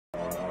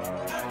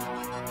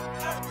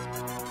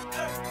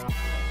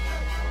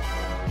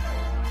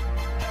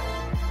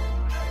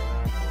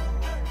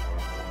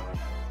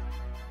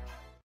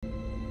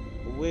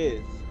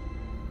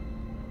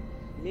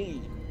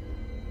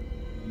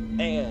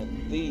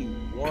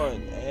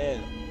one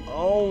and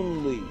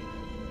only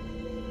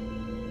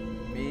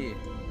me.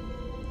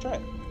 Trey.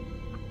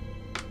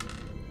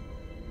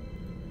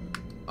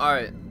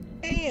 Alright.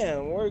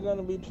 And we're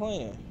gonna be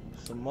playing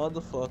some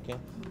motherfucking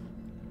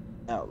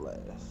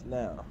Outlast.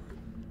 Now,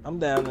 I'm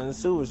down in the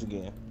sewers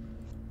again.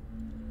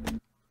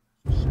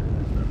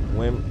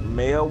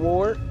 Male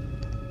ward,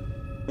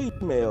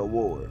 female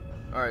ward.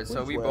 Alright,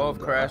 so we both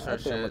crashed our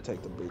shit. I'm gonna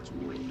take the bitch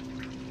ward.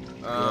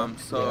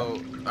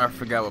 I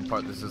forgot what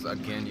part this is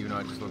again, even though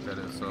I just looked at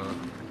it, so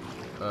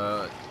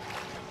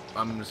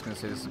I'm just gonna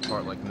say this is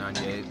part like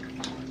 98.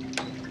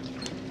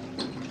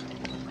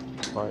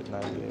 Part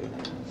 98.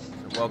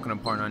 Welcome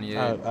to part 98.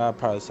 I'll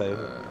probably say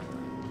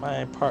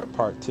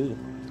part 2.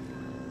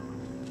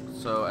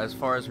 So as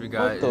far as we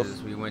got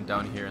is we went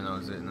down here and that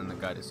was it, and then the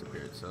guy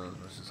disappeared. So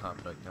let's just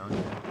hop back down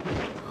here.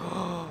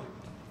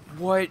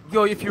 What?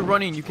 Yo, if you're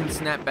running, you can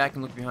snap back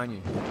and look behind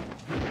you.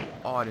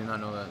 Oh, I did not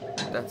know that.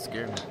 That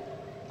scared me.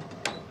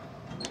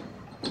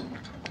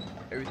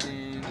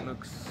 Everything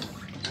looks...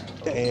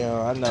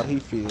 Damn, I know he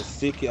feels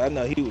sick. I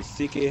know he was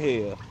sick as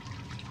hell.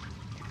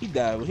 He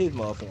died with his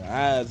motherfucking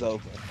eyes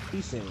open.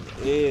 He seen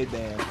every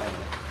damn thing.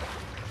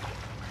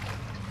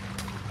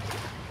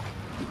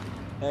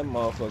 That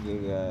motherfucker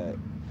got,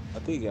 I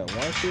think he got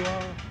one shoe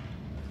on.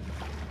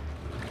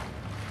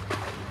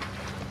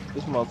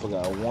 This motherfucker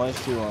got one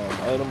shoe on.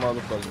 The other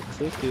motherfucker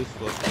took his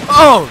foot.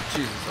 Oh,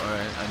 Jesus.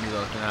 Alright, I knew that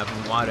was gonna happen.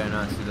 Why did I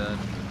not see that?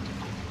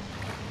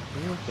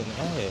 Looking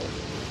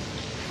ass.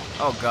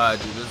 Oh god,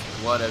 dude, there's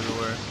blood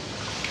everywhere.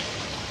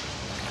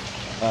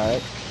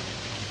 Alright.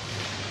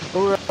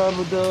 Dub,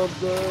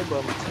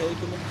 I'm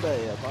taking a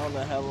bath. I don't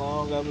know how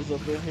long I was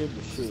up in here,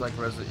 but shit. It's like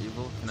Resident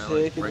Evil. Can I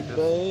like break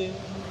this?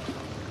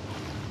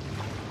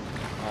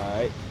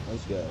 Alright,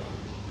 let's go.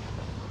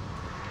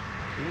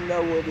 You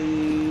know what it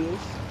is.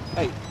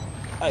 Hey,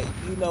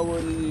 you know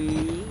what it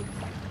is.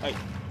 Hey.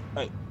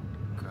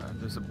 God,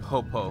 there's a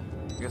popo.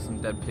 I got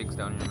some dead pigs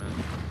down here, man.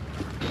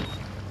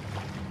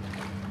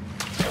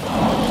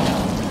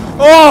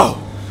 Oh!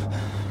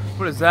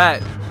 What is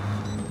that?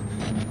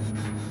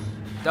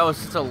 That was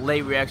such a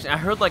late reaction. I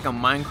heard like a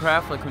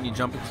Minecraft, like when you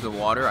jump into the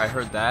water. I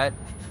heard that,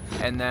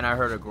 and then I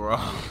heard a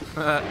growl,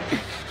 and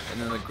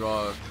then the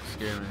growl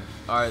scared me.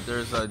 All right,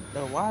 there's a.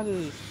 Now, why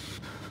does?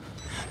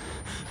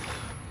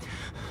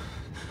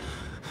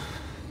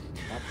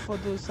 My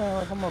foot does sound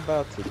like I'm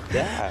about to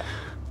die.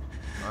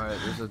 All right,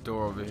 there's a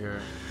door over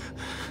here.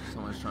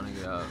 Someone's trying to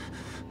get out.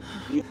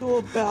 You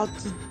about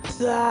to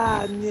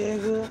die,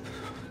 nigga.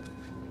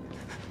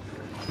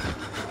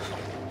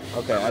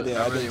 Okay, I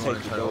didn't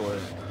take the door.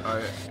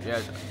 Alright,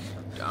 yeah,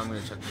 I'm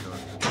gonna check the door.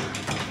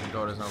 The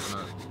door doesn't open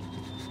up.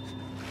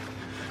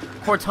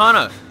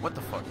 Cortana! What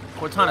the fuck?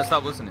 Cortana,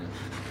 stop listening.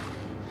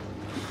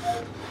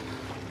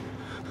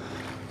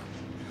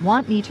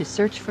 Want me to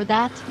search for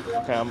that?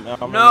 Okay, I'm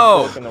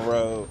no! in the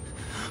road.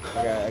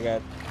 I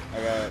got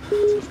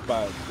 2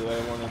 spots. Do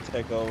I want to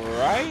take a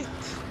right?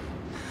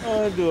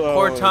 Or do I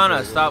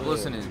Cortana, stop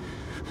listening.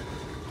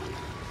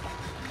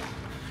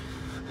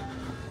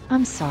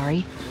 I'm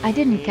sorry, I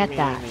didn't get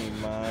that.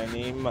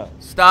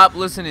 Stop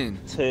listening.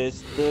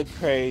 Touch the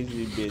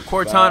crazy bitch.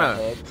 Cortana.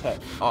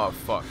 Oh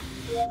fuck.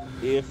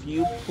 If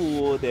you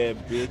pull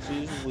that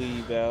bitch's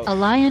weave out.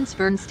 Alliance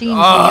Bernstein.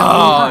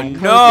 Oh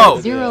no!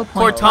 0.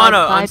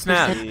 Cortana,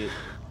 unsnap.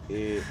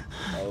 It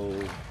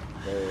over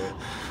there.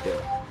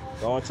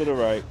 Going to the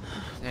right.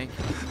 Thank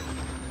you.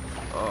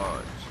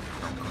 Oh,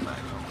 don't come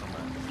back.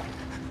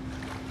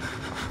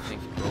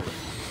 Thank you, bro.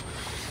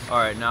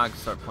 Alright, now I can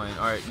start playing.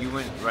 Alright, you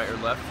went right or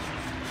left?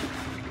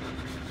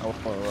 I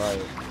went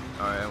right.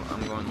 Alright,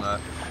 I'm going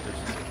left. There's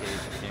just a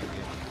cage I can't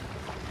get.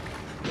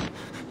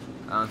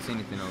 I don't see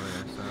anything over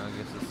there, so I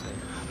guess it's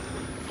safe.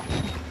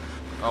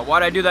 Oh,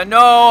 why'd I do that? No,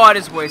 I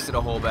just wasted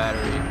a whole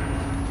battery.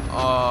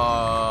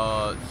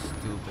 Oh,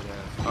 stupid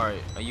ass.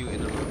 Alright, are you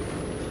in the room?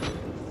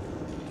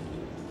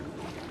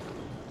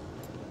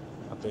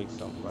 I think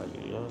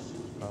somebody else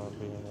is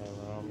probably in that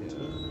room too.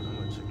 I'm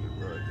gonna check your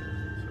bro again.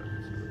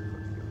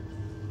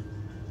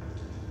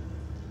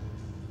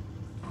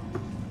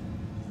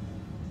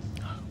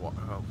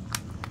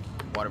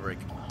 Water break.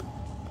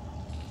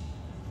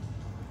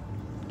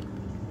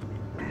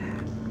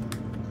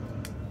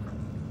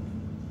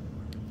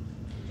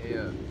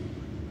 Yeah.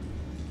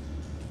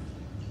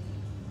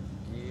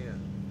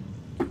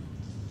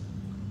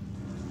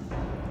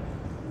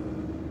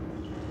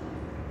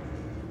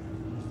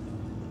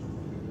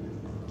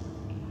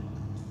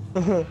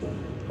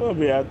 I'll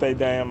be out they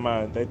damn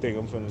mind. They think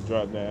I'm finna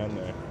drop down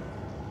there.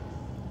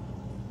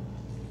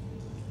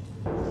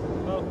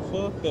 Oh,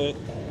 fuck that.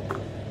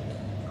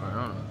 I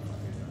don't know.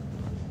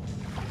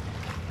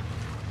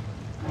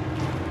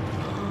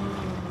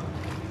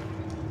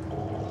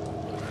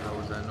 What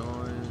was that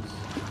noise?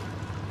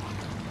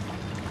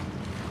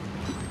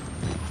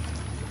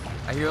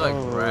 I hear like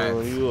rats.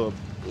 Oh, you a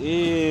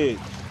bitch.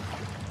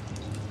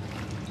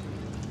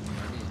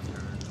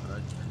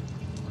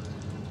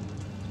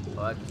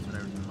 Oh, I just turned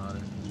everything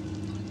louder.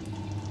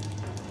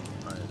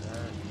 Alright,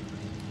 that.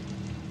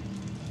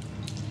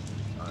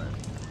 Alright.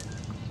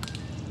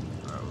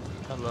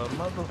 Hello,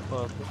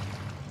 motherfucker.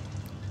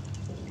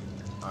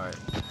 Alright.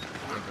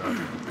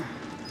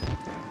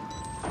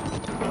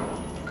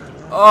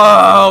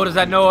 Oh, what is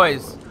that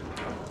noise?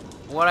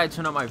 Why'd I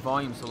turn up my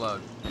volume so loud?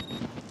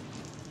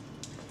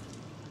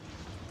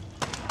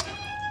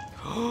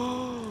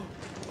 Oh,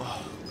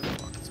 fuck,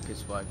 it's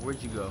pitch black.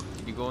 Where'd you go?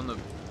 Did you go in the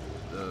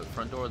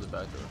front door or the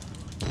back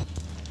door?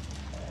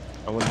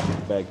 I went to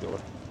the back door.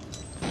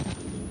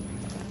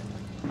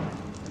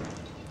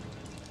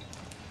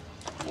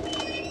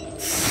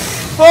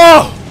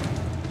 Oh!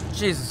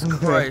 Jesus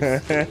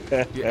Christ.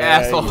 You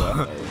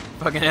asshole.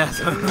 Fucking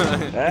asshole.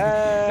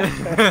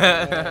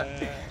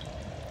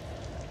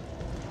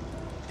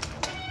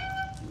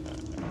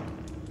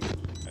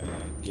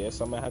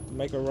 Guess I'm gonna have to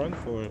make a run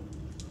for it.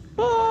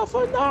 Oh,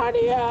 for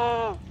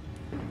Narnia!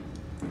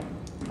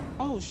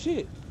 Oh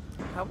shit.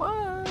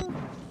 Hello.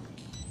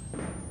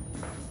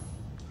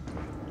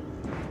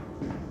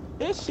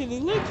 That shit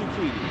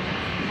electrocuted.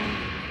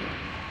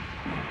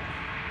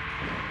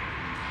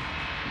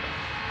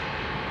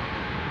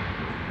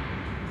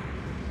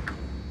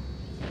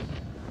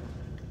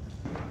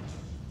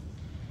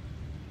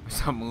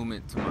 Some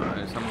movement on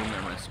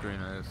my screen.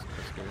 I was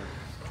scared.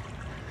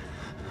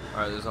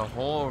 Alright, there's a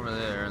hole over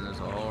there and there's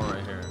a hole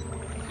right here.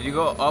 Did you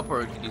go up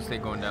or did you stay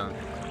going down?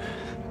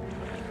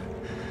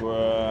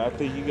 Bruh, I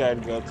think you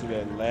gotta go to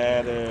that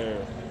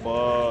ladder.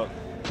 Fuck.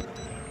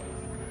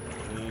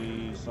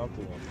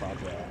 Something will pop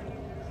out.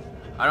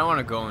 I don't want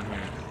to go in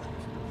here.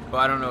 But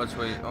I don't know which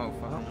way. Oh,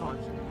 fuck.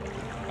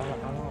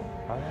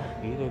 I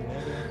don't either,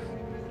 nigga.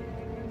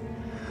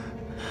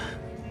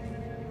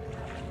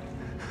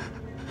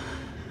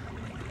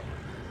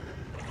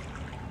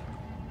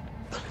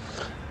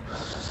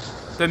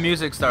 The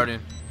music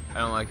started. I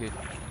don't like it.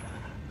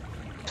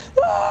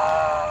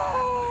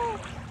 Oh,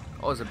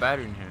 there's a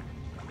battery in here.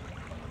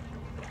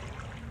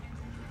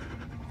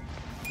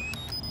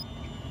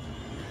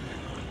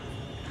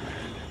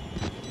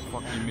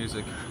 Fuck you,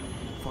 music.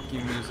 Fuck you,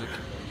 music.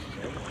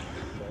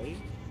 Okay.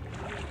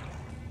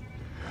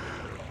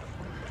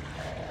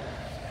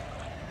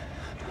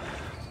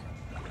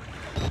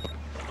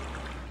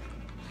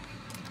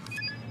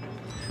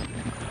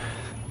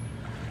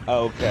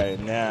 Okay,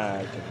 now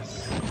I can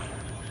see.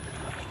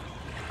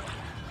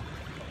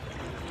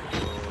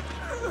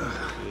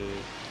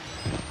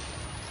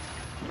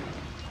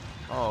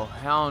 Oh,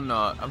 hell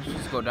no. I'm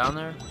supposed to go down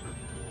there?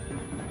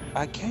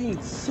 I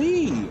can't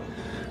see.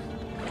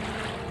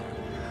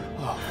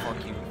 Oh,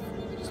 fuck you.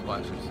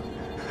 Splashes.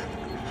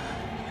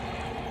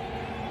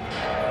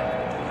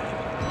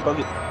 Fuck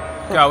it.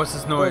 God, what's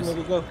this noise? Go,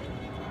 nigga,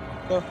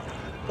 go.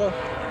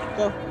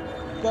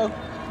 Go.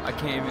 I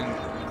can't even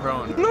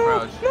crouch.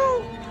 No.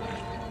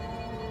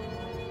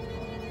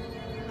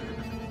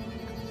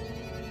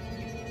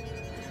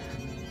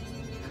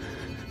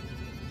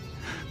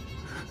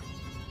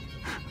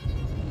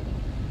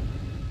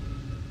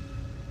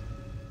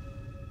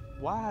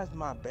 Why is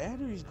my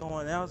batteries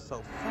going out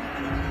so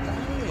fucking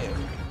fast?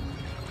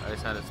 I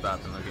just had to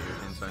stop and look at your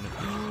thing so I knew.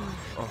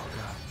 Oh,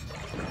 God.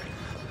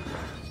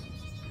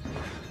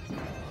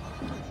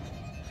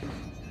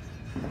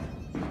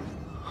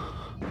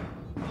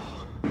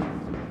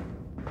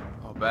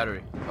 Oh,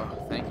 battery.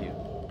 Oh, thank you.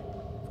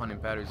 Finding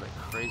batteries like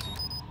crazy.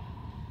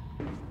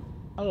 I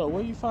don't know,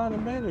 where you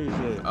finding batteries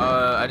at?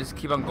 I just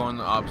keep on going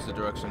the opposite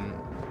direction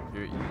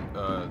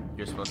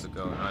you're supposed to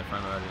go, and I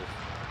find batteries.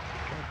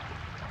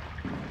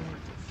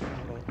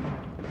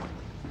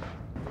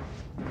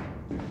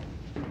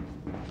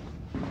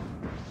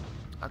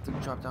 I have to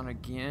drop down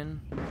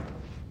again.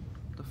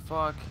 The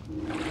fuck?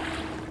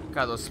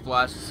 God, those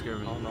splashes scare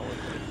me. I don't know where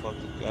the fuck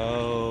to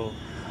go.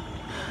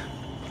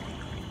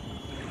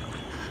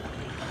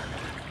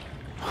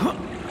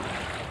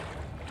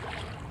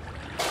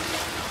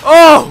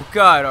 Oh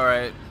God! All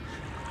right.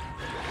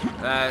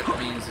 That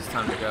means it's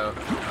time to go.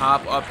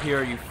 Hop up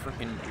here, you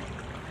freaking.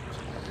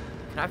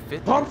 Can I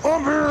fit? Hop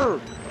up here!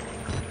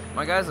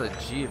 My guy's a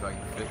G if I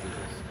can fit through this.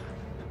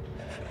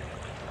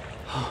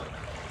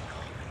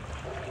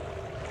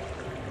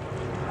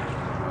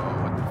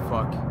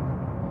 Fuck.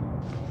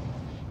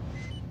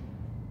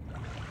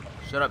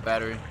 Shut up,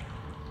 battery.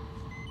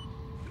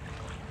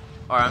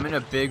 Alright, I'm in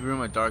a big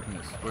room of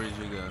darkness. Where did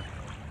you go?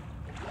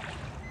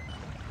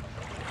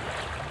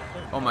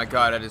 Oh my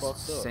god, I just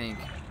sank.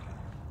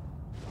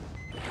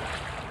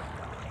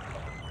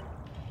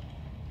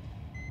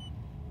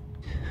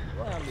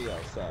 Round me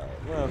outside.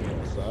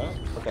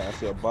 Okay, I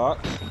see a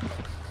box.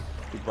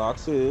 The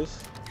box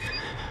is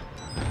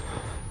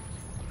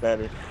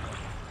battery.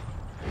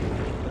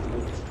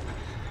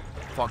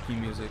 Fuck you,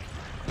 music.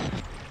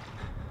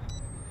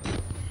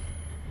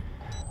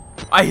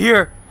 I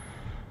hear.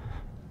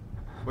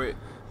 Wait.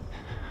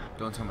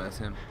 Don't tell me that's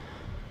him.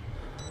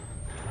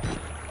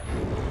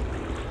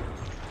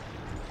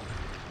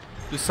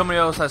 There's somebody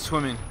else that's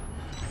swimming.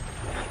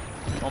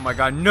 Oh my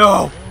god,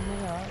 no!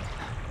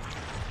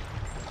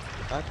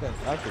 I can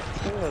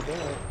tell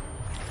that.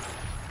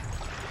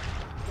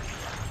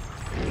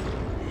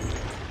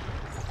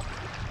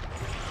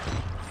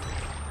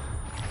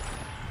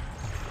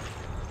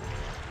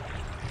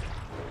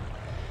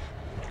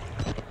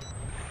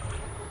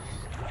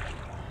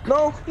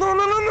 No, no,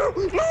 no, no, no,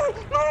 no, no,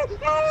 no, no,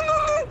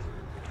 no.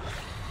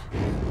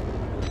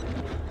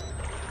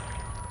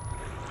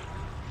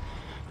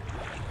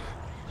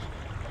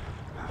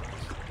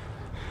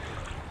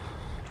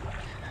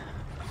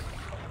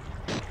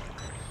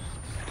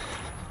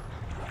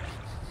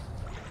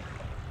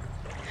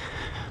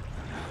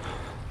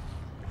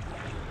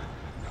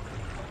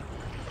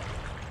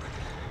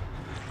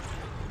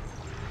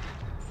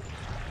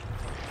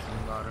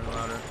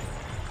 Louder.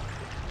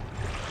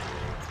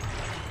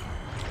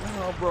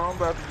 Oh, bro, I'm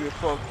about to get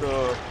fucked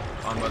up.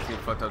 I'm about to get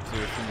fucked up too.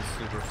 It's gonna be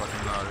super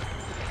fucking louder.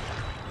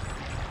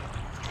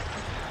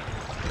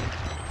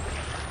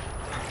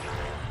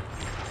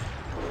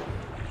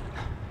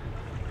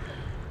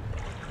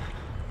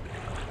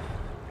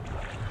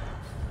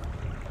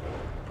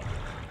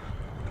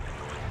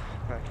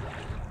 Okay.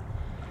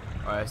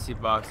 Alright, I see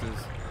boxes.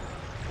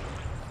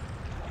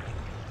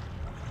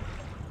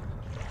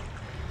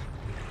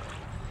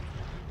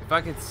 If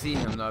I could see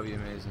him, that'd be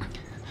amazing.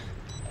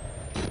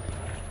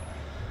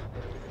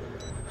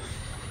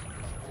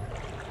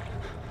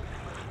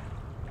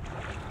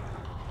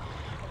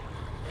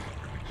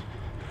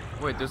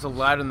 Wait, there's a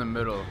ladder in the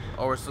middle.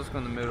 Oh, we're supposed to go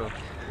in the middle.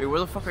 Wait, where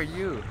the fuck are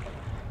you?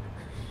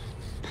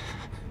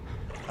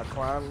 I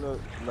climbed the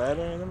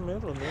ladder in the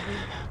middle, nigga.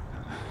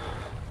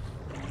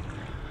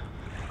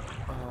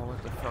 Oh,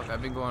 what the fuck?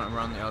 I've been going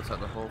around the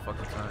outside the whole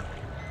fucking time.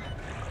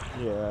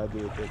 Yeah, I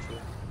did that too.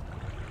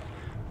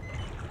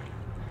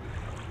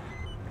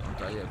 Don't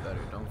die yet, better.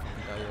 Don't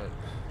fucking die yet.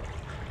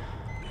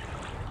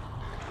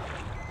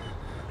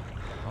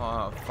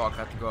 Oh, fuck. I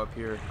have to go up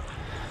here.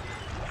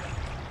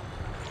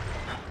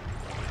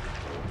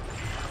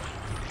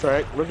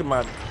 Track, look at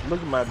my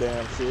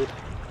damn shit.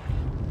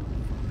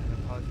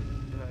 Oh, what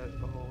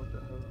the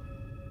hell?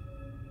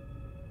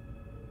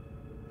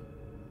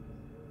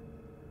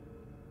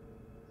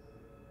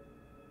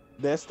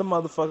 That's the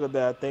motherfucker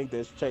that I think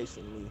that's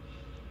chasing me.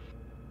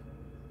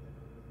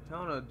 I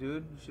don't know,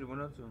 dude. You should've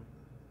went up to him.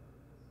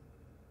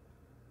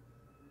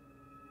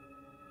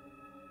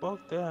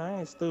 Fuck that, I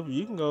ain't stupid.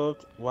 You can go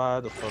up. Why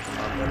the fuck am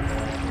I going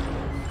down?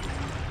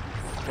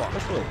 Fuck,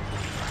 let's look.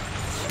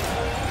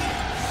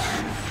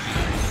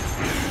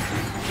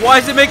 Why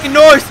is it making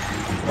noise?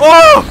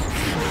 Oh!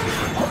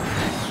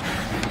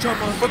 Jump,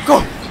 motherfucker,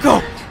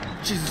 go!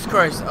 Jesus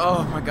Christ.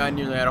 Oh my god,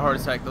 nearly had a heart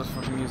attack. Those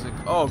fucking music.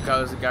 Oh god,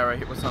 there's a guy right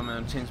here. What's up,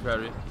 man? Change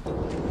battery.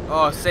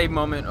 Oh, save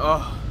moment.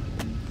 Oh.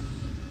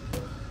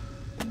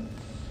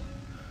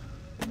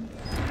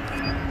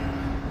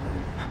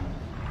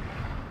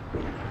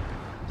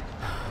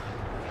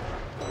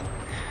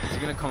 Is he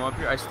gonna come up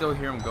here? I still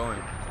hear him going.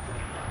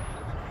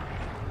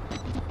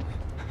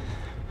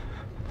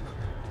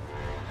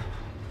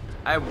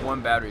 I have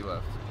one battery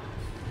left.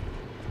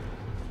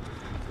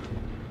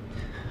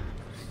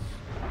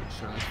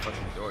 Shut this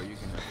fucking door, you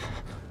can have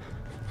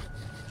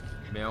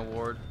mail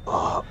ward.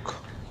 Fuck.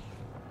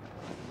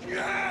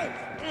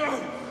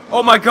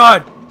 Oh my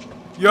god!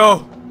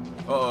 Yo!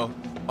 Uh-oh.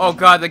 Oh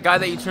god, the guy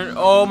that you turned.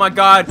 Oh my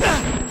god!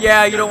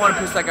 Yeah, you don't want to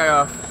piss that guy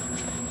off.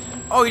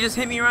 Oh, he just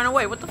hit me and ran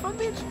away. What the fuck,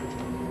 bitch?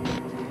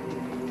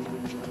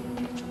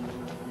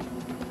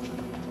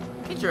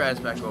 Get your ass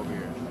back over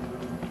here.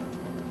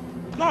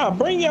 Nah,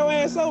 bring your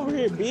ass over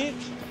here, bitch.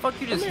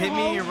 Fuck, you just hit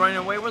me and you're running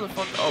away? Where the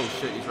fuck? Oh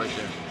shit, he's right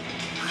there.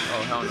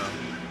 Oh, hell no.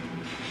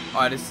 Oh,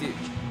 I just see.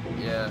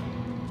 Yeah.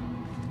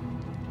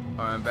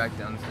 Alright, I'm back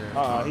downstairs.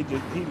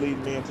 He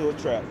leading me into a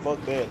trap.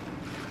 Fuck that.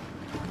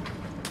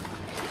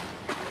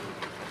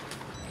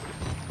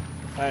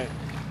 Hey.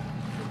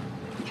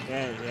 He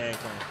ain't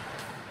coming.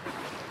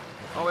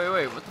 Oh,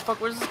 wait. What the fuck?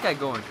 Where's this guy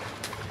going?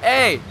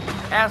 Hey!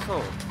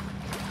 Asshole!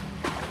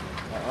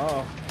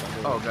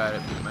 Oh, got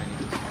it. Might need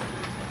this.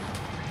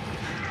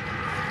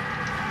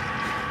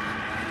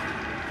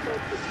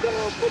 I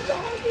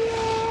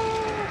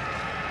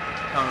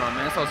don't know,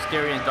 man. It's all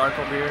scary and dark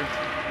over here.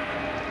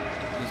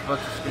 These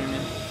bugs are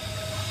screaming.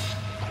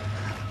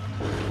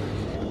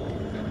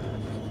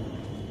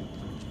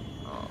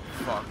 Oh,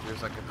 fuck.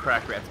 There's like a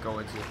crack rat to go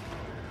into.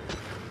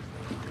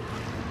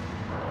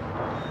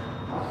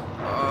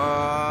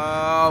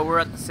 We're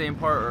at the same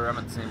part, or I'm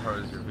at the same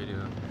part as your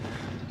video.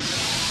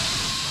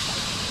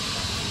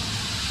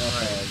 Oh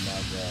my god.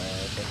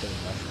 I think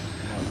my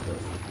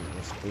stuff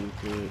is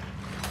stupid.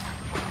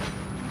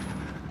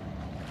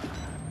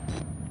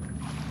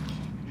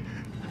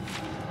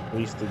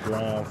 Reach the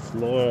ground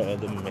floor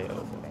of the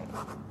mail ward.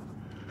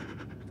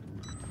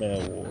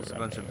 There's a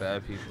bunch of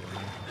bad people.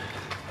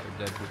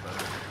 They're dead people.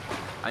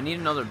 I need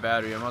another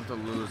battery. I'm about to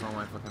lose all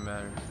my fucking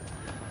batteries.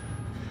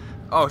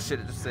 Oh shit,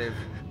 it just saved.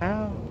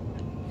 Ow.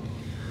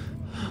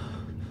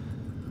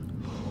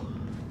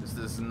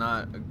 This is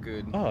not a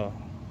good. Oh.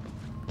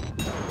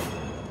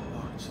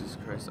 Oh, Jesus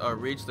Christ. Oh,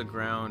 reach the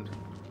ground.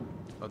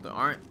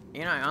 Oh,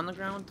 ain't I on the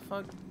ground? What the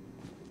fuck?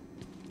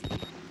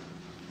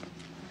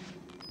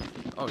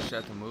 Oh shit, I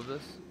have to move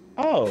this?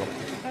 Oh,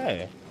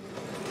 hey.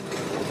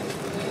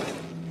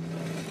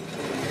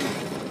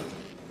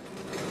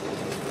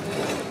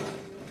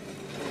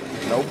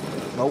 Nope.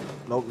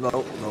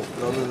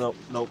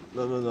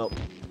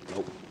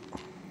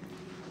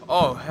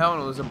 Oh, hell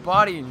no, there's a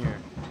body in here.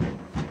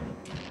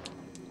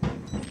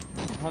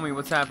 Homie,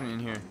 what's happening in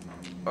here?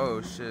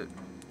 Oh, shit.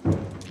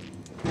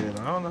 Yeah,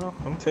 I don't know.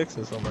 I'm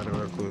texting somebody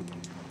real quick.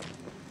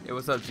 Hey,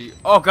 what's up, G?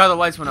 Oh, God, the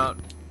lights went out.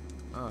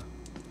 Oh.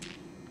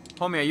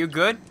 Homie, are you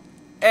good?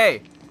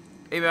 Hey!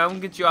 Hey, man, I'm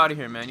gonna get you out of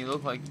here, man. You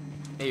look like...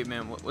 Hey,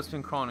 man, what's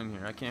been crawling in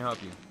here? I can't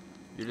help you.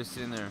 You're just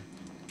sitting there,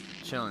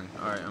 chilling.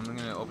 Alright, I'm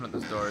gonna open up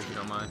this door if you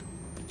don't mind.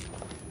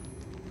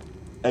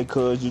 Hey,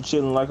 cuz, you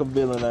chilling like a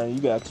villain, and you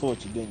got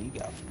tortured, then you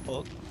got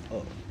fucked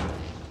up.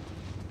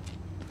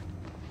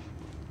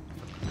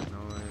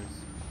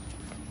 Noise.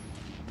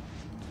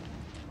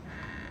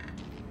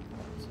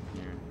 What's in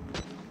here?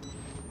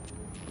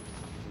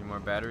 Any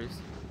more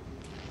batteries?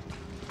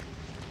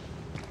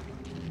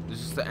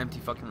 There's just an empty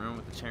fucking room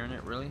with a chair in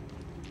it? Really?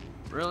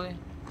 Really?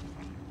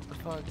 What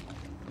the fuck?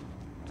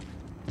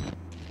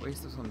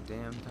 Wasted some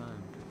damn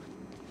time.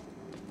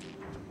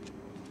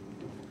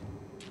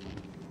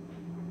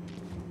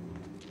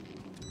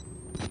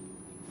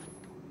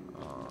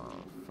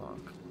 Oh,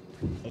 fuck.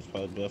 That's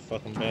probably a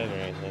fucking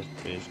battery in this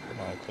bitch. Come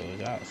on, cuz,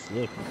 y'all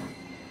slipping.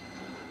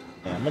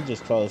 Yeah, I'ma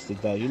just close the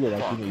door. You look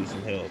like you need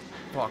some help.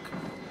 Fuck.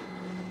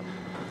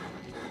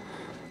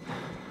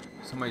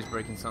 Somebody's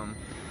breaking something.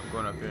 I'm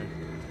going up here.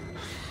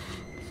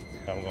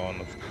 I'm going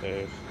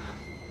upstairs.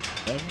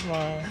 Never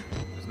mind.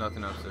 There's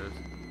nothing upstairs.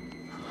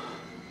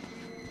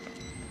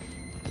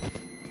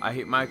 I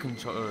hate my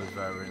controller is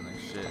vibrating like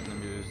shit and the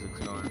music's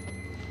going.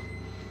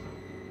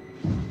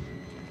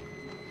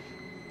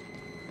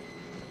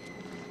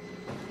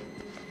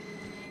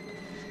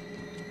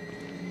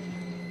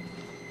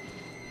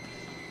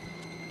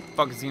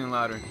 Fuck, it's even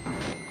louder.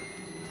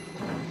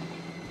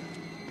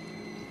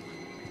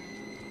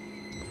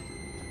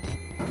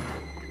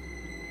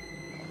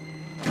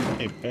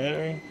 Hey,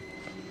 battery?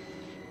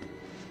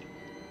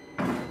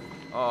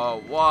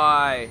 Oh,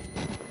 why?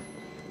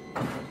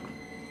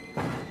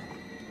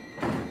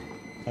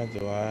 Why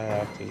do I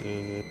have to do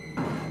this?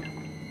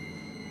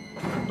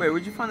 Wait,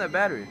 where'd you find that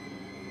battery?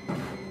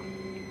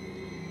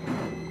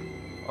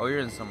 Oh, you're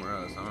in somewhere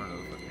else. I don't know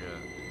what you're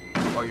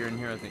at. Oh, you're in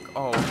here, I think.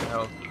 Oh, what the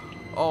hell?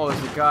 Oh,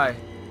 there's a guy.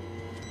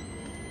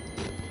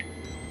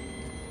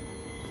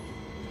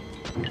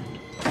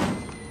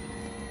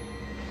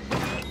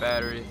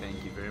 Battery,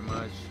 thank you very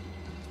much.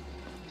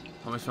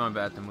 How much am I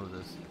bad to move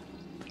this?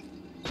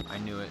 I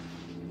knew it.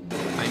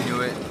 I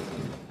knew it.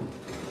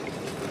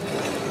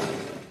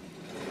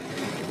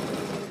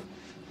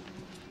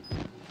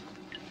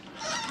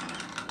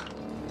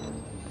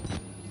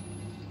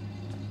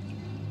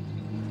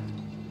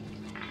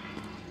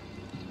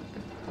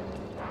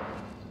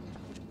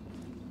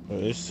 Well,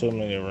 there's too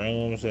many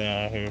rooms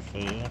down here for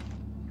you.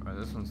 Alright,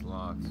 this one's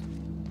locked.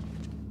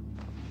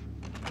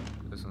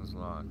 This one's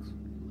locked.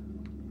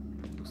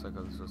 Looks like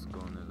I was supposed to go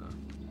in there though.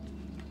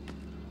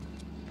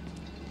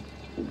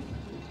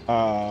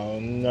 Oh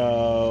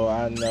no,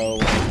 I know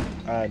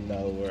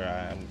where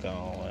I'm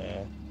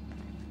going.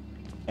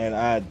 And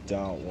I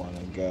don't want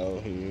to go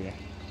here.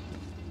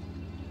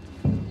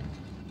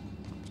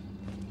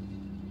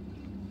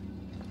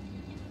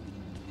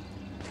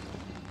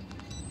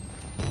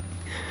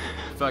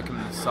 I feel like I'm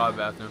in the saw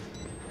bathroom.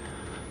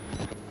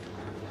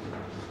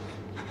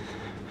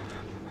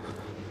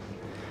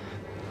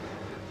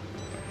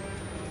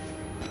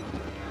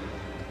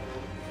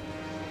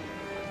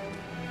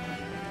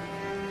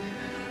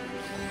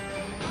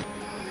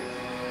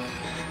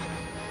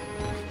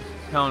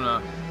 Hell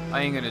no.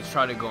 I ain't gonna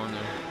try to go in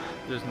there.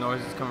 There's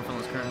noises coming from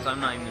those curtains. I'm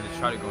not even gonna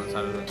try to go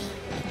inside of it.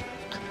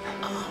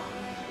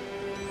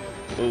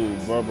 Ooh,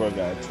 Barbara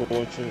got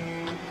tortured.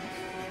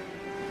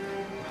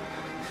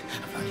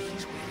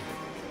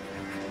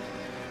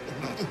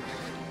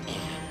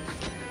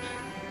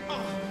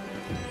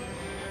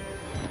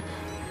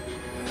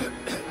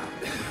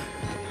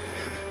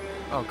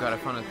 Oh god, I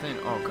found a thing.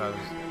 Oh god,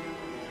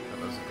 that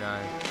was a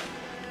guy.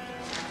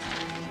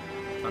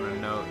 Found a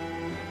note.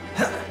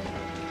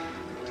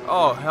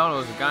 Oh hell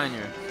no, there's a guy in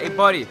here. Hey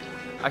buddy,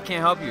 I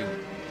can't help you.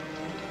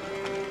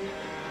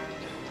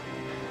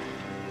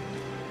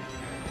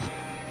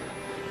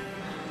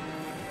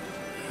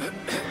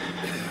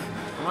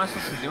 What am I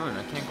supposed to be doing?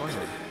 I can't go in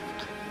here.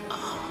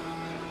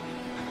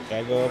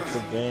 Gotta go up the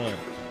vent.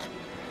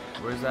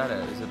 Where's that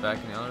at? Is it back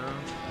in the other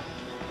room?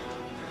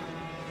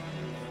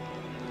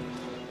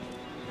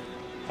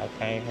 I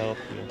can't help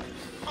you.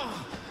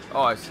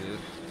 Oh, I see it.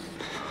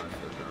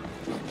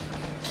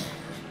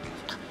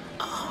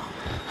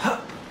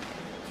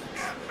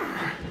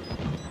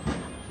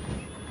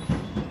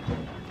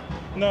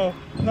 No,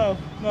 no,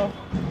 no.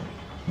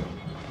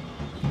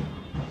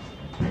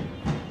 I'm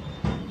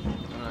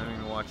not even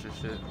gonna watch your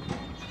shit.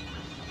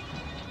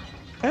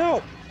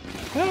 Help!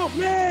 Help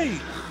me!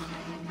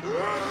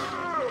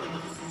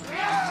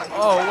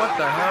 Oh, what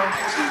the hell?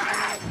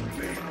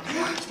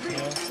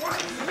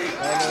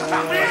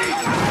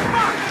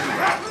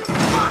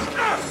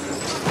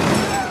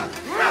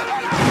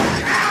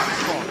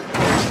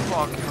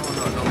 Fuck,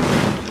 no.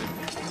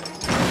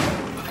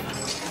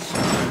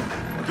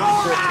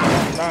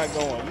 I'm not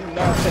going. You're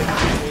not taking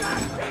me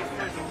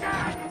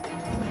with you.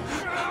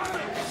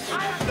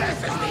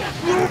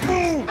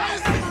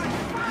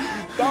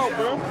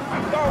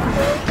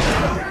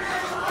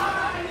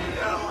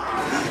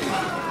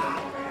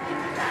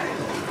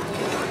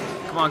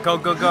 Come on, go,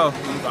 go, go.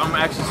 I'm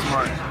actually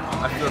smart.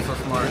 I feel so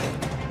smart.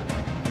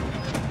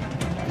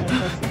 I'm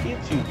gonna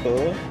forget you,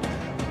 cuz.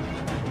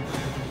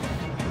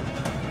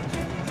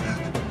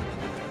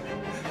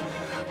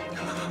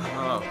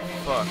 Oh,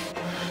 fuck.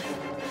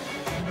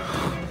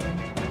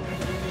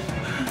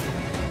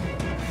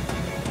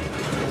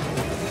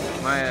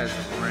 My ass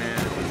ran.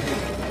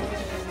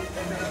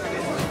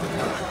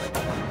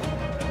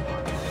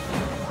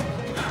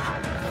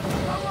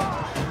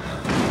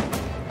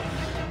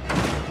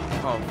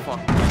 Oh, fuck.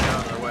 Get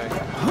out of their way.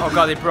 Oh,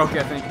 God, they broke it,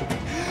 I think.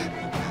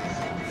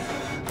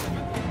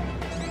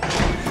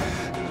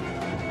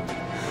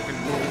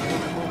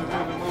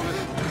 Move it.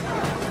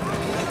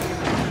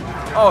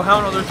 Oh,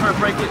 hell no, they're trying to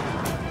break it.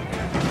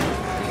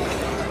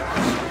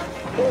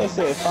 They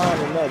said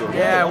find another.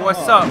 Yeah, way.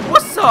 what's up?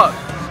 What's up?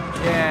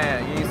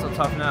 Yeah, you ain't so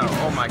tough now.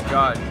 Oh my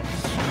god.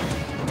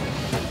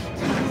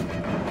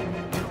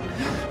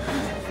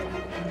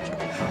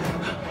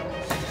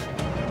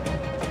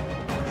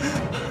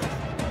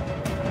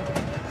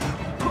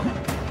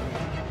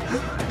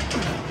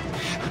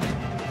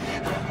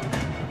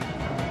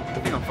 I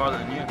think I'm farther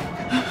than you.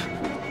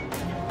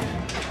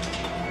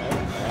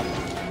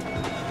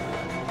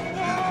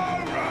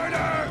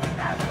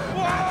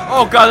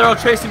 Oh god, they're all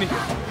chasing me.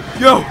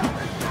 Yo!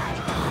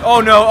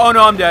 Oh no,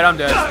 I'm dead, I'm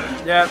dead.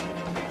 Yep.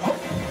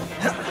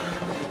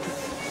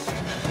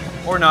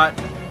 Or not.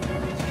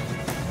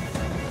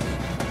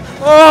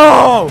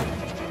 Oh!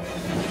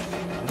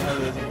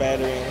 There's a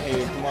battery in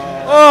here, come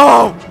on.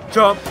 Oh!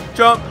 Jump,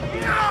 jump.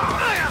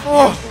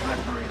 Oh!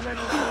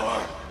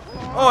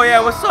 Oh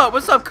yeah, what's up?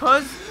 What's up,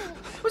 cuz?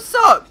 What's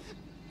up?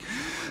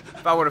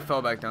 If I would have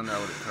fell back down there, I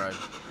would have cried.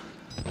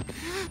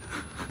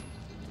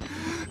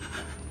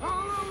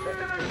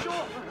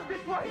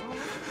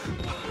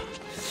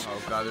 Oh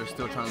god, they're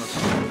still trying to look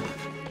for me.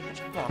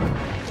 Fuck.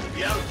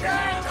 You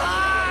can't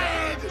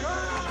hide!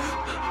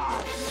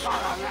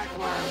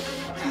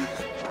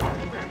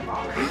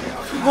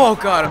 Oh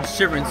god, I'm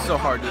shivering so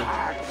hard, dude. Dude,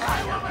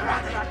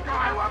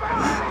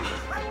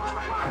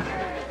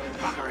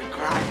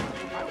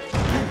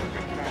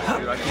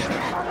 I can't.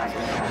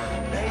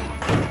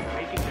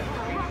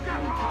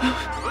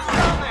 Who's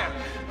down there?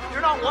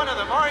 You're not one of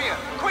them, are you?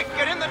 Quick,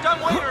 get in the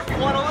dumbwaiter if you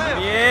want to live.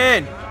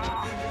 In!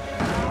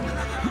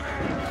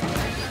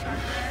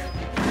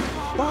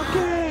 Fuck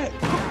it!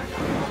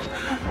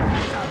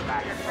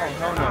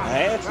 Oh no. I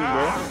had to,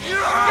 bro.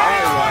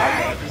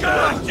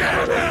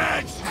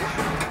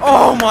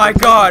 Oh my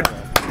god!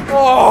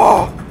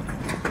 Oh!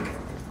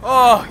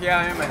 Oh, yeah,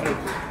 I am ahead.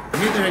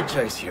 You're the right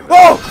choice here.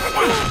 Oh!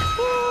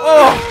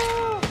 Oh!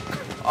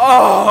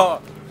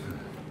 Oh!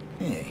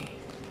 Hey.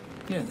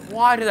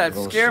 Why did that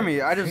scare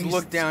me? I just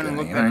looked down and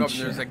looked back up and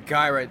there's a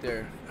guy right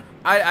there.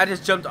 I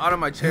just jumped out of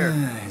my chair.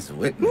 As a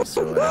witness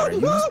or whatever,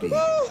 you must be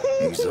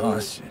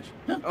exhausted.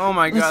 Oh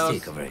my god.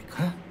 Let's take a break,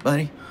 huh,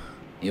 buddy?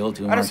 The old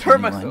two I just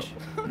hurt myself.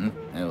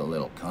 Have a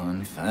little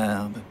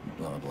confab,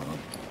 blah blah.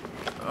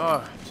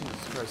 Oh,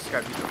 Jesus Christ,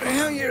 Skype.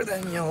 Heavier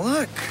than you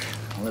look.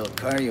 A little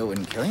cardio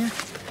wouldn't kill you.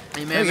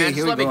 Hey man, Okay, just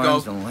here let we me go. go.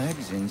 Arms and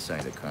legs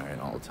inside the car at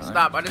all times.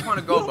 Stop, I just want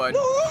to go, bud.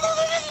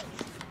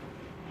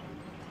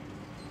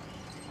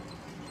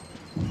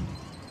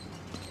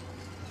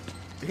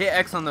 Hit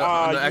X on the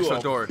extra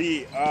door.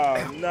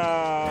 Oh,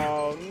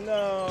 no,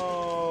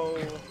 no.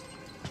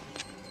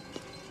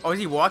 Oh, is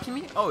he walking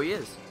me? Oh, he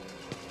is.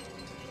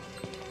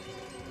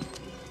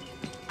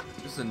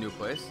 This is a new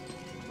place.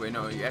 Wait,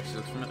 no, he actually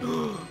looks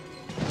familiar.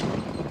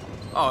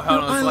 Oh,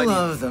 hell no, it's I lightning.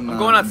 love the I'm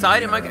going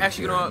outside? Am I mountain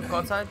actually air going to at go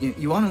night. outside?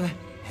 You want to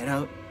head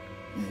out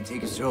and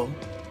take a stroll?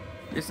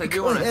 Yes, I do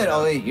Go want to ahead,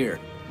 I'll wait here.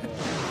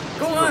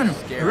 Go on,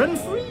 scared. run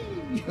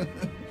free.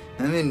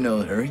 I'm in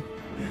no hurry.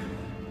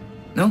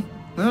 No?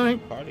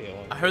 Alright. Cardio.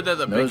 I heard that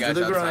the big Nose to guy's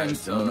the outside.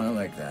 grindstone, I So.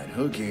 like that.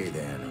 Okay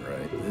then,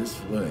 right this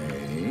way.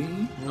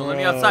 No, let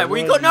me outside. Where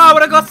you go? No, I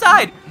want to go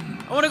outside.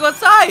 I want to go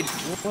outside.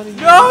 What are you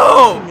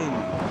No! doing to me?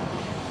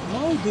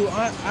 No, dude,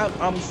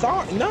 I'm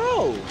sorry.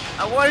 No.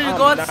 I wanted to I'm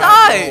go not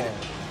outside. going.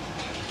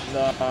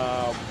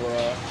 Nah,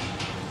 bruh.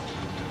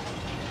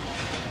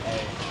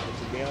 Hey,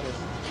 to be honest.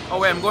 Oh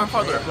wait, I'm going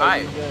farther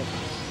high.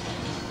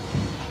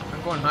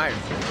 I'm going higher.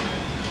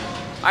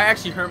 I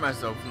actually hurt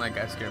myself when that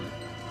guy scared me.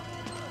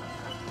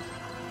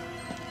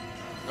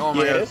 Oh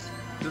my Yes. god.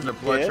 This is a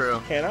blood Yes.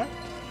 trail. Can I?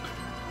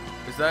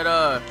 Is that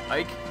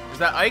Ike? Is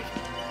that Ike?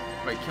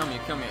 Wait, kill me,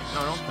 kill me.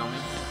 No, don't kill me.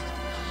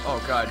 Oh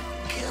god.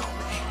 Kill me.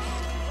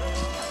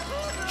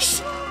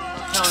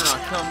 Hell no,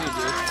 kill me,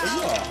 dude. Are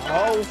you a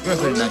hoe?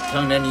 You're not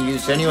tongue any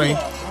use anyway.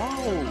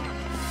 Oh.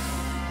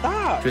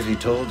 Stop. Truth be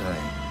told, I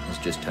was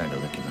just tired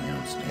of licking my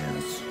own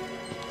stance.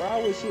 Bro,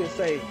 I wish he'd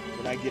say,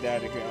 when I get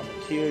out of here, I'm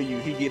gonna kill you.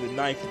 He get a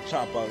knife and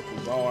chop off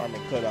his arm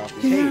and cut off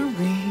his Here head.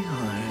 we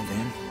are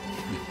then.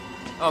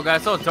 Oh god,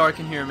 it's so dark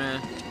in here, man.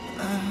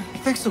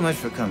 Thanks so much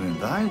for coming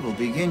by. We'll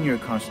begin your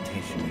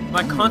consultation. In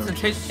My one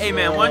concentration. Hey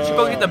man, why don't you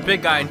go get the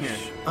big guy in here?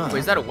 or two. Wait,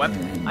 is that a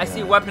weapon? I see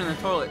a weapon in the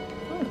toilet.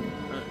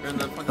 You're in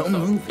the fucking Don't cell.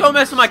 move. Don't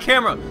mess with my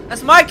camera.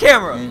 That's my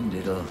camera. And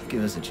it'll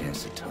give us a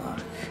chance to talk.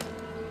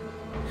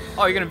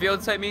 Oh, you're gonna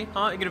videotape me?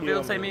 Huh? You're gonna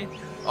videotape me?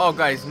 Oh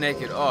god, he's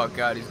naked. Oh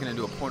god, he's gonna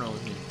do a porno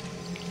with me.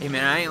 Hey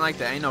man, I ain't like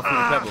that. I ain't no fruit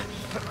pebble.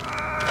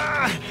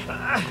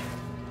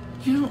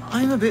 You know,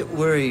 I'm a bit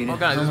worried Oh,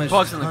 God, how there's much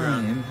bugs on the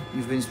ground. time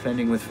you've been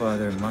spending with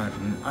Father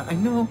Martin. I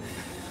know.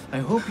 I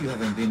hope you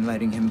haven't been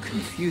letting him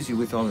confuse you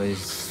with all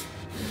his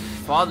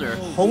Father.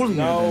 holier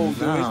No, than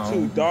dude, it's thou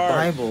too dark.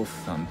 Bible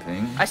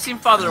thumping. I seen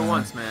Father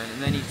once, man,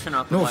 and then he turned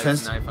off the No lights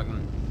offense. and I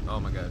fucking. Oh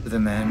my god. The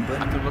man, I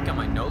but could look at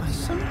my I notes.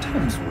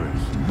 sometimes worry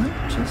he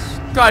might just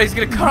God, he's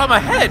gonna cut out my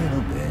a head.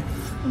 little bit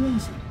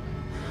crazy.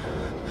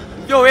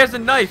 Yo, he has a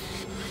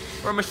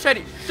knife or a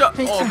machete. Shut.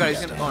 Hey, Oh god, turn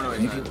he's this gonna. down. Oh no, he's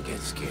Many not. people get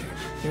scared.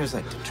 There's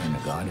like to turn to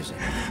God as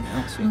anything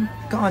else. I mean,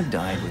 God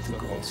died with the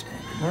gold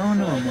standard. We're on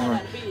to a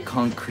more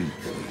concrete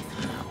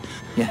belief now.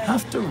 You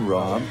have to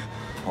rob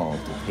Paul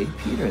to pay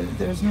Peter.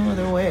 There's no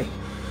other way.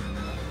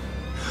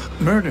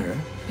 Murder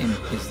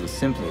is the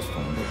simplest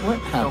form, but what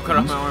Don't cut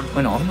off happens my arm.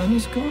 when all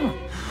money's gone?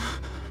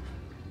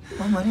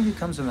 Well, money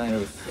becomes a matter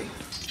of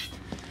faith.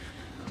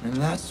 And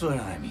that's what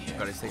I'm here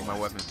God, he's taking my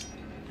weapon.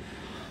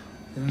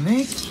 to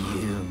make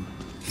you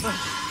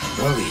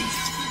believe.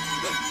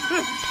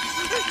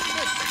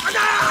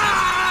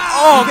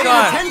 Oh Pay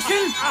god.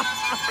 attention?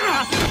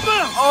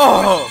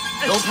 Oh.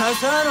 Don't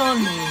pass that on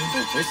me.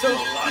 There's so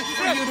much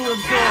for you to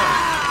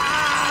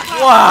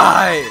absorb.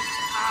 Why?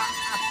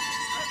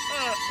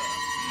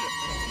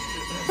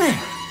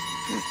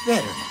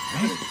 Better,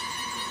 right?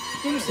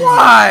 Here's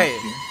Why?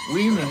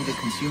 we made the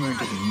consumer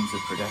into the means of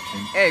production.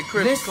 Hey,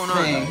 Chris, This what's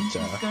going on? thing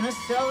is gonna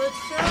sell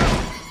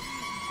itself.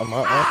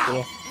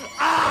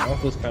 My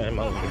uncle's came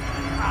over.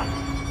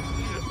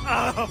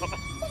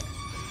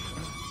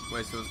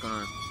 Wait, so what's going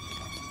on?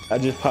 I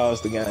just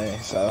paused the game,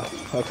 so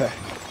okay.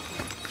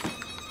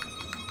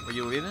 Were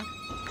you leaving?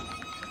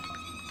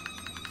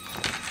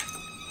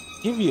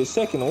 Give you a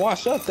second to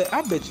wash up.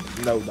 I bet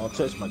you. No, don't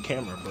touch my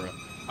camera, bro.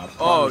 I Oh,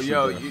 promise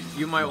yo, bro.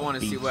 you might want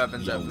to see what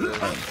happens Yo, after this.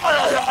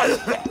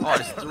 Oh, I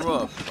just threw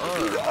up.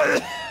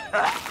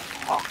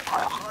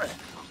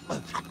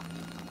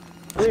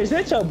 Wait, is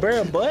that your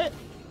bare butt?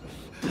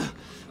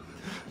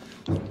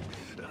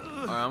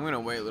 Alright, I'm gonna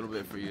wait a little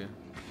bit for you.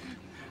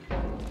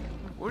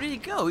 Where did he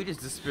go? He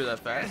just disappeared that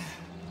fast.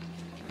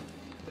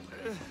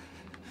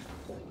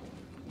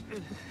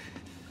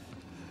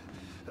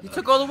 He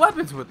took all the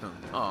weapons with him.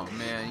 Oh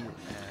man,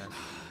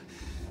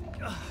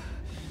 you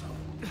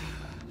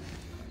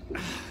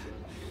ass.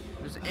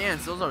 There's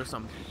ants. Those are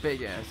some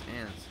big ass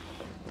ants.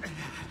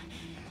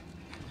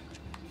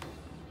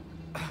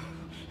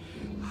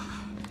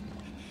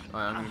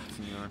 Alright, I'm gonna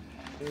continue on.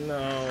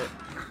 No,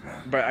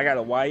 but I got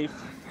a wife.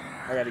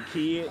 I got a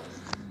kid.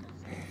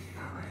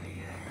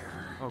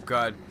 Oh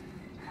god.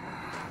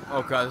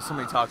 Oh god, there's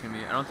somebody talking to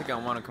me. I don't think I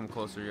want to come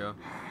closer, yo.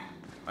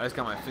 I just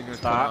got my fingers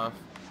cut Stop. off.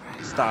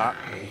 Stop.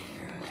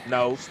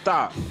 No,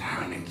 stop.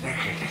 Sound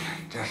exactly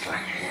just like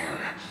him.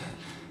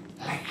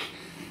 Like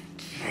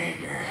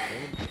Jagger.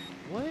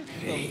 What?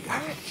 He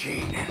got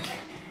cheated.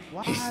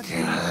 Why? He's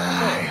still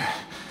alive.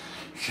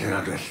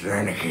 Still the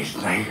Wernicke's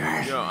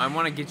nightmares. Yo, I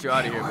want to get you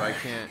out of here, but I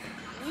can't.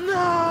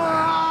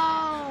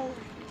 No!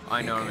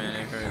 I know, man.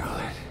 It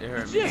hurt. It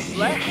hurt me. Just You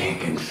slap me.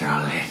 can't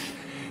control it.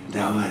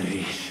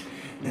 Nobody.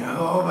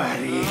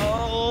 Nobody.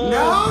 Oh.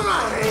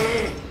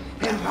 Nobody.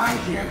 He'll find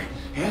you.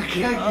 He'll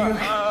kill you.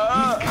 He's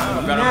Oh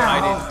coming god,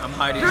 now. I'm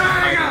hiding. I'm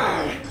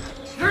hiding.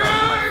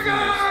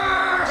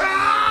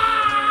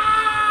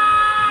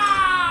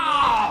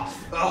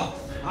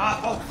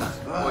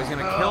 Oh, he's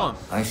gonna kill him.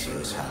 I see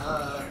what's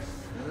happening.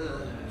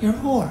 You're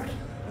bored.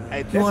 Hey,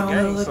 You that's a want a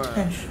gang little sign.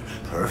 attention.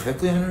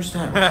 Perfectly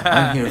understandable.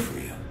 I'm here for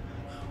you.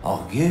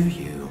 I'll give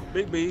you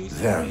Big B's.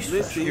 very Let's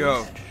special. see.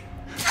 Yo.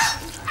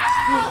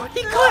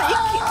 He cut.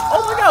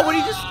 Oh my god, what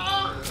he just?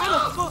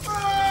 How the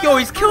fuck? Yo,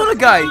 he's killing a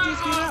guy.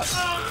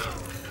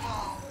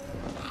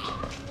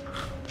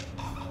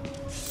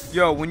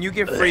 Yo, when you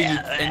get free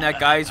and that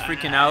guy's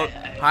freaking out,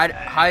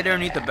 hide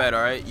underneath the bed,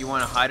 all right? You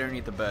want to hide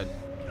underneath the bed.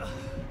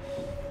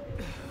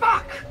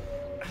 Fuck!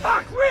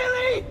 Fuck,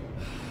 really?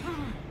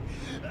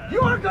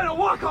 You aren't gonna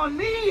walk on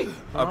me!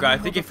 Oh god, I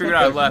think he figured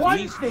out I left.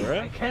 One thing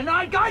I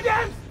cannot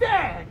goddamn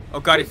stand! Oh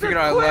god, he It's figured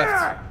a out I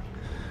left.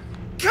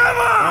 queer. Come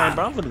on! Alright,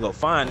 bro, I'm gonna go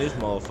find this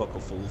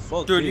motherfucker fool.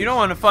 Fuck Dude, this. you don't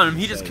want to fund him.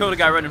 He just killed a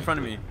guy right in front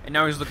of me, and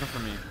now he's looking for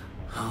me.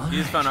 He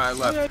just found out I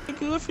left. Yeah,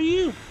 good for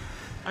you.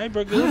 I ain't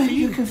bro, good Alright, for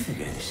you you. can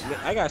figure this out.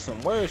 I got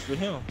some words for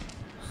him.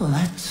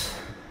 Let's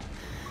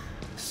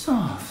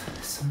solve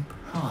some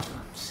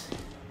problems.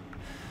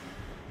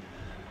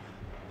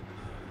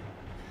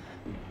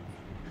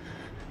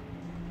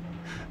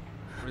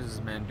 What is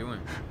this man doing?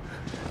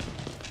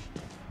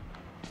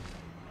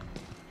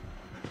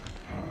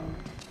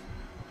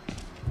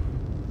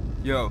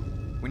 Yo,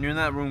 when you're in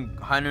that room,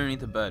 hide underneath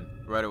the bed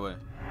right away.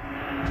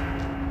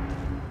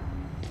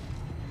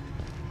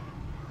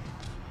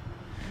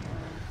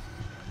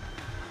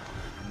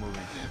 I'm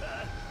moving.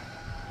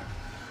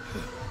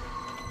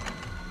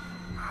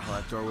 Oh,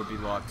 that door would be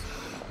locked.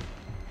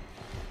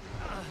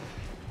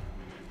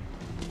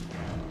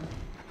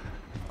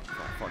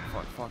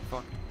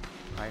 Fuck.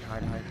 Hide.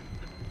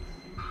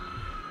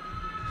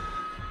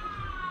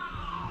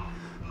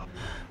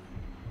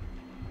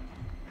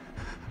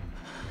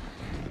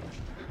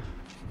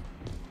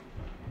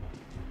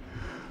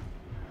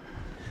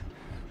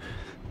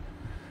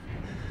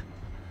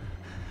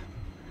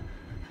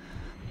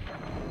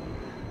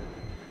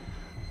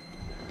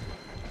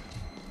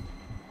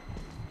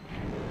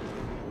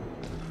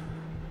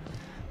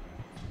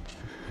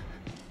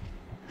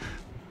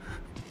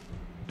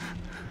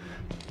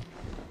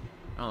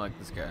 I don't like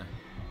this guy.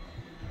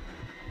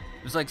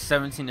 There's like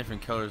 17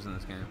 different killers in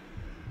this game.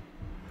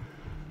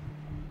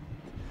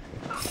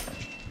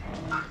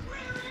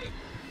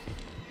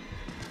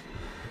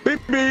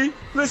 Baby,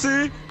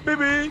 listen,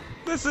 baby,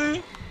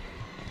 listen.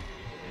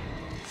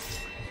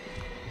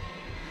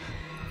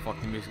 Fuck,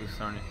 the music is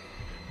starting.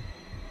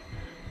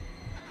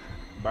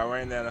 I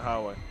ran down the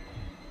hallway.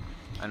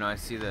 I know, I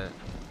see that.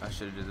 I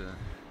should have did that.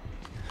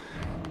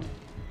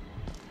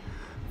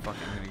 Fuck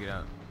it, I'm gonna get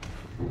out.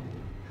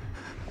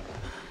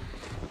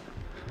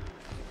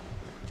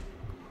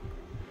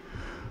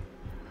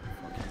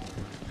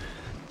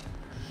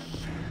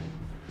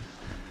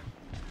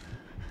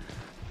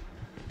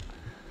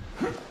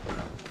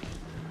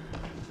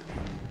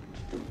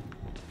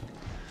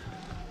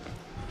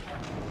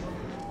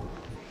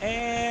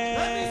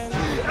 And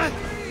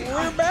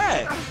we're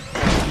back.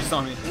 You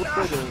saw me. We're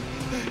at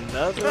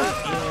another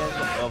end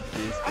of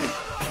this.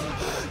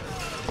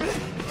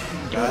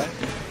 Guy.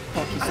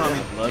 Fuck, you saw me.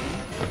 Lucky.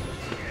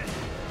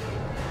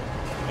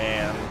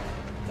 And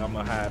I'm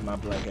gonna hide my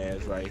black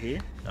ass right here.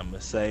 I'm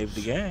gonna save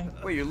the game.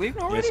 Wait, you're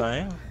leaving already? Yes, I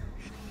am.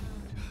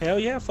 Hell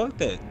yeah, fuck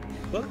that.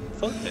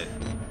 Fuck that.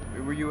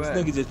 Where were you This at?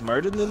 nigga just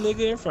murdered the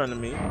nigga in front of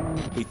me.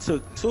 He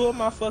took 2 of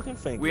my fucking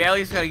fingers. We at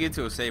least gotta get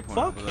to a save point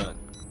Fuck. for that.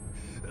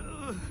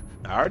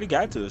 I already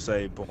got to a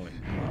save point,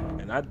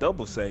 and I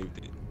double saved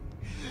it.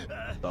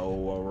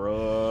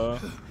 So,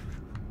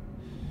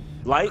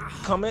 like,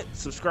 comment,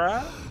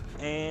 subscribe,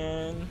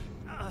 and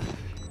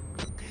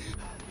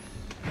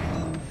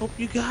hope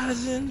you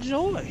guys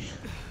enjoy.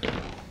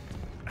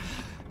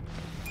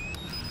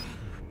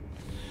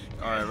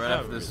 Alright, right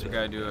after this, we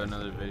gotta do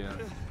another video.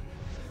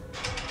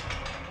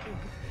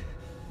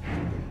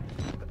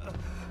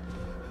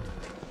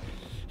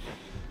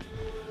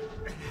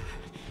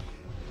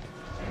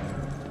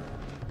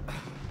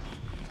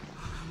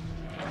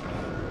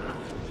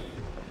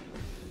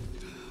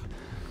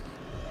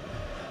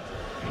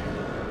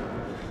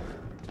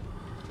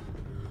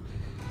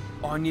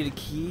 Oh, I need a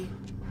key?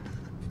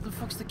 Where the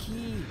fuck's the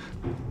key?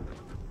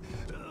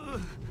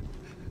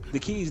 The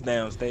key's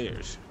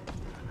downstairs.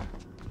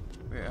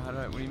 Wait,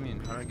 what do you mean?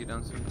 How do I get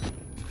downstairs?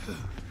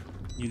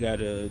 You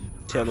gotta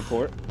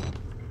teleport.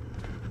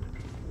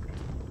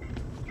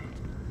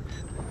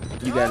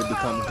 You gotta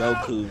become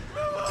Goku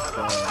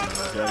from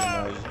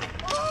Dragon Ball.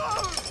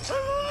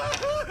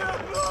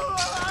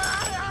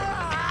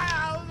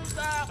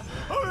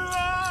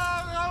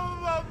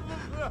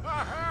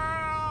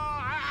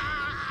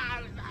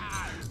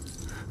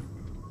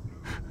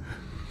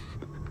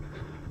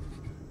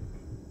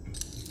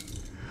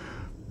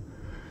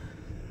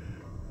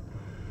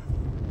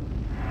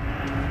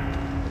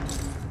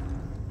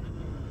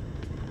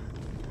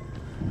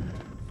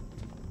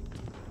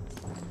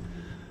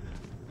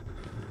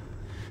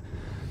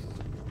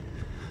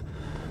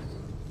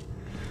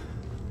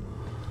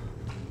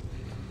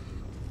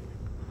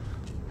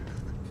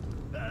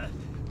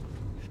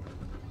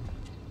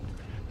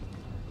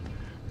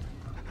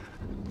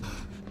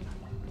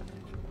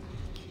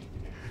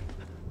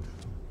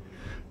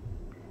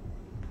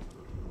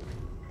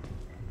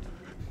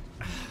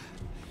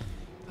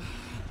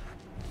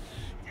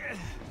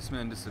 This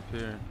man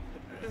disappeared.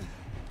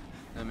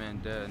 That man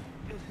dead.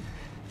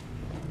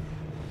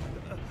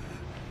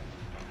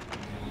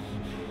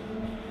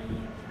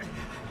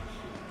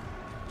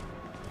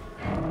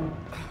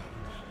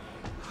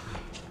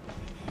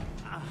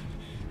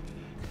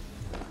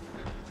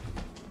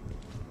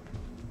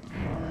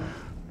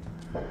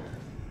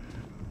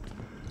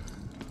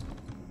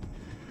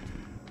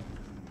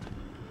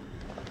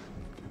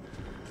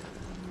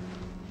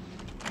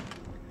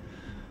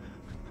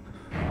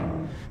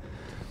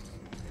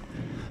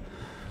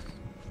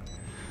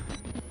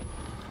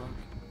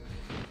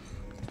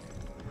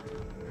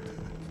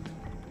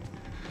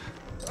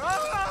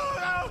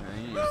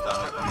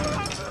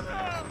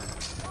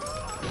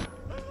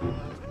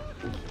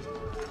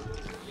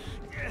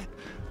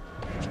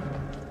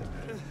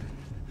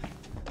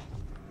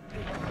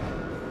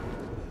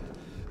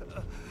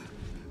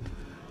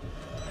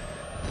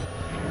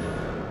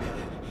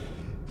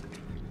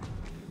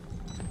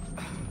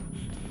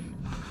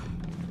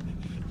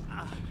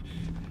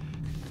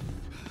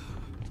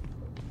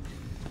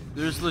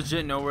 There's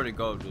legit nowhere to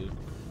go, dude.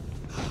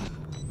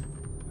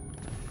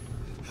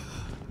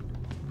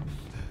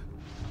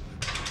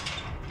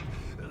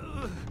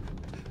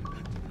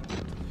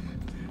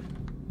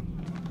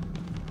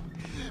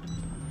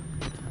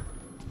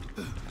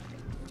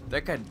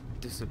 That guy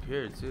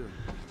disappeared too.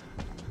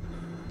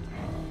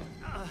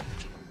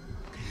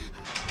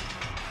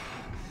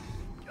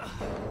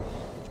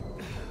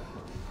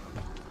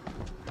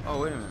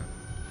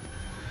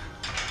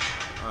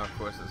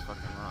 course, it's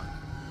fucking locked.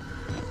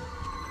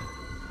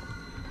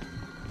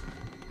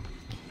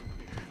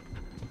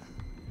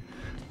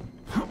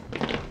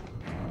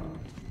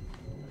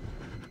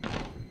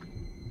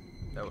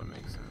 That would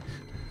make sense.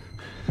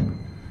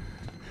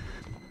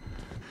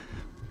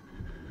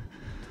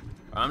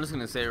 I'm just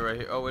gonna save it right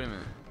here. Oh, wait a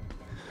minute.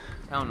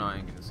 Hell no, I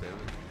ain't gonna save it.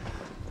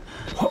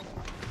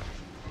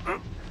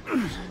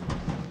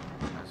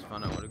 Let's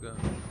find out where to go.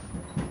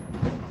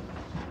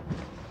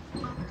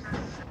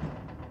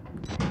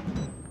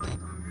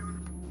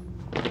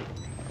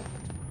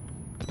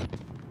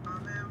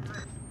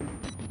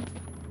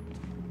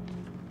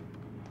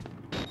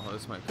 Oh,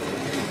 this might be. I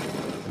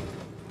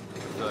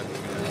feel like it's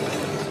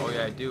gonna... Oh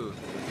yeah, I do.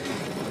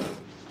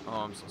 Oh,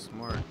 I'm so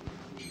smart.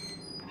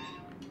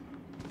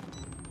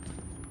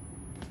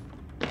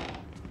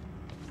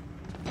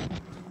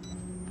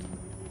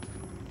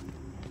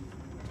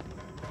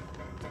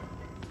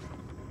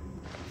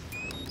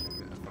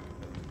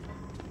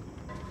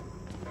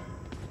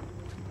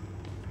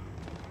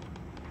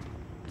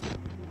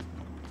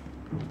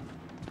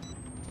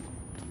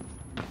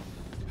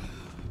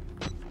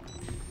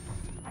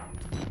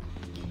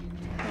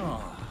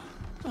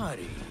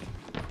 Buddy.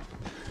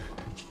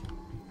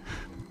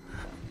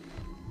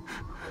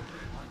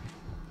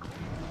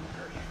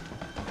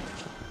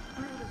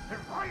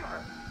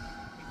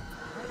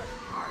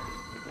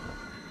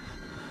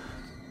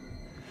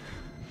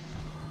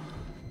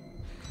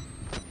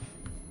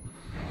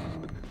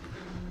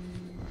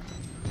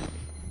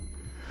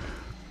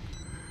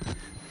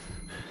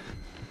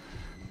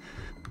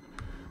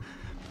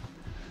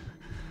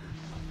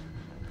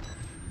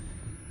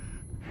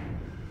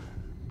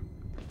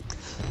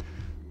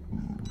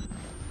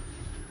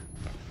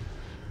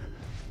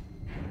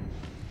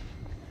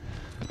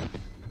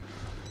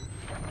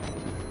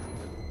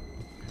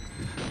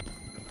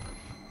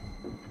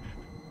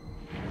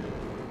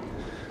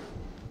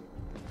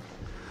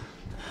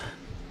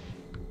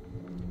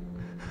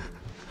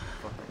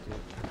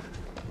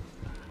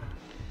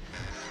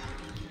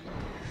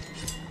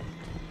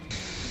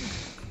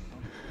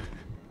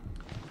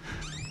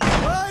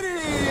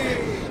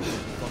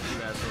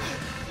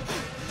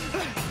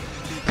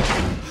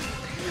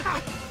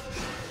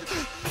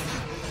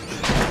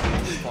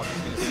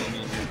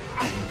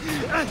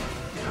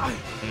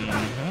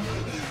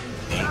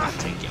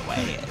 Take your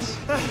ass.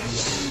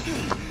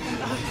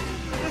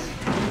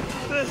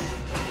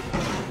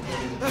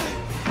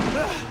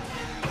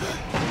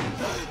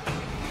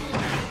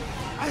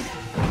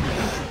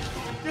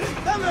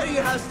 Somebody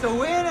has to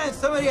win and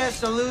somebody has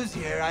to lose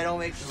here. I don't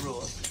make the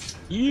rules.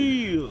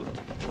 Yeah.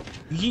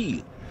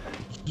 Yeah.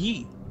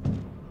 Yeah.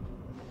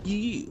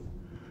 Yeah.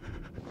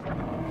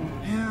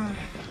 Yeah.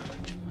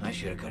 I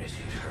should have got his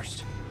feet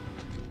first.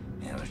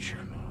 Yeah, but sure.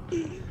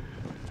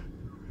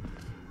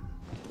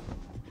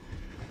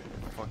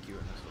 Fuck you,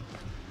 asshole.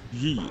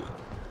 Yeah.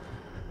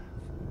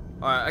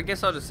 Alright, I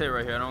guess I'll just stay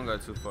right here. I don't go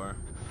too far.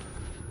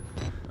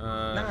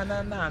 Nah.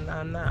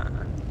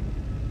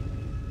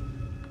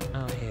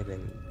 Go ahead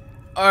and.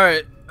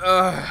 Alright,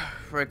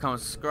 rate,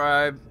 comment,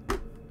 subscribe.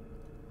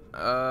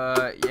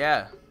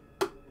 Yeah.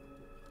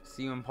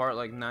 See you in part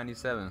like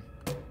 97.